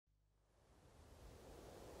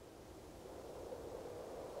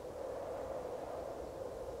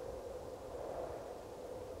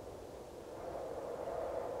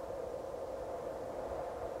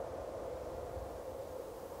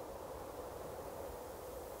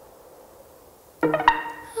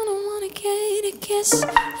kiss,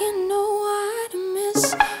 you know what I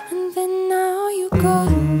miss, and then now you go.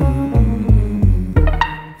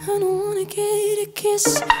 I don't wanna get a kiss,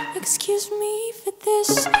 excuse me for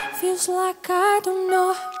this, feels like I don't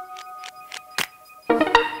know.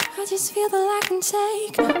 I just feel that I can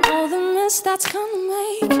take all the mess that's gonna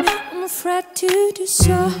make, I'm afraid to do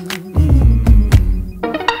so.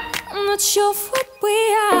 I'm not sure what we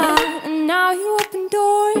are, and now you open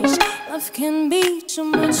doors. Love can be so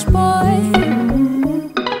much more.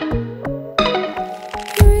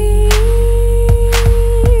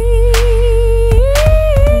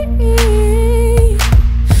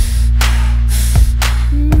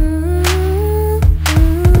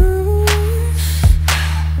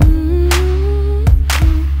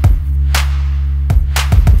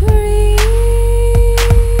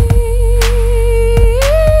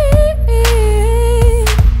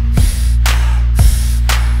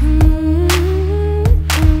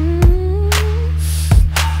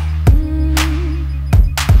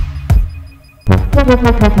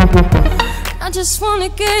 I just wanna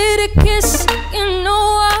get a kiss, you know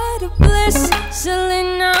what a bliss, silly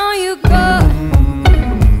now you go.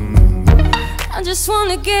 I just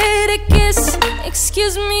wanna get a kiss,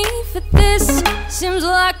 excuse me for this, seems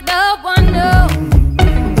like the window.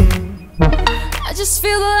 I just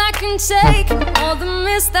feel that I can take all the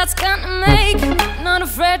mess that's gonna make, not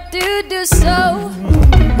afraid to do so.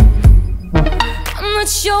 I'm not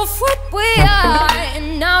sure what we are,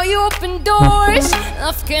 and now you open doors.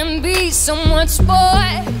 Love can be so much more.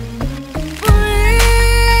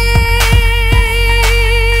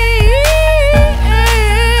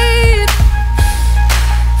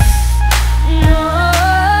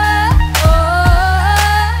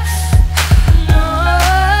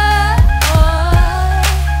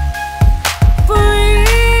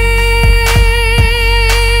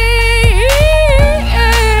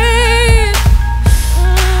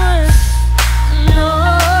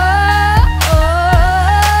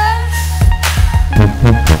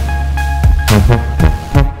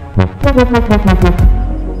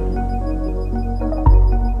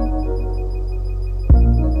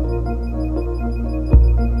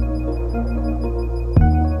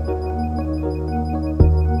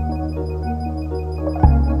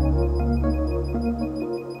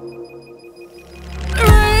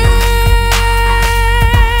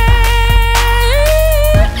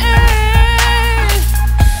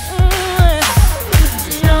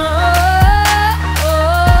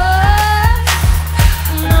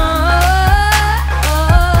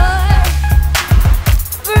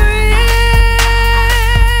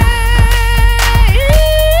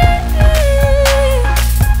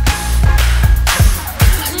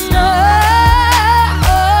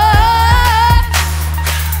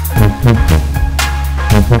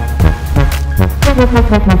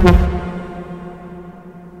 Thank you.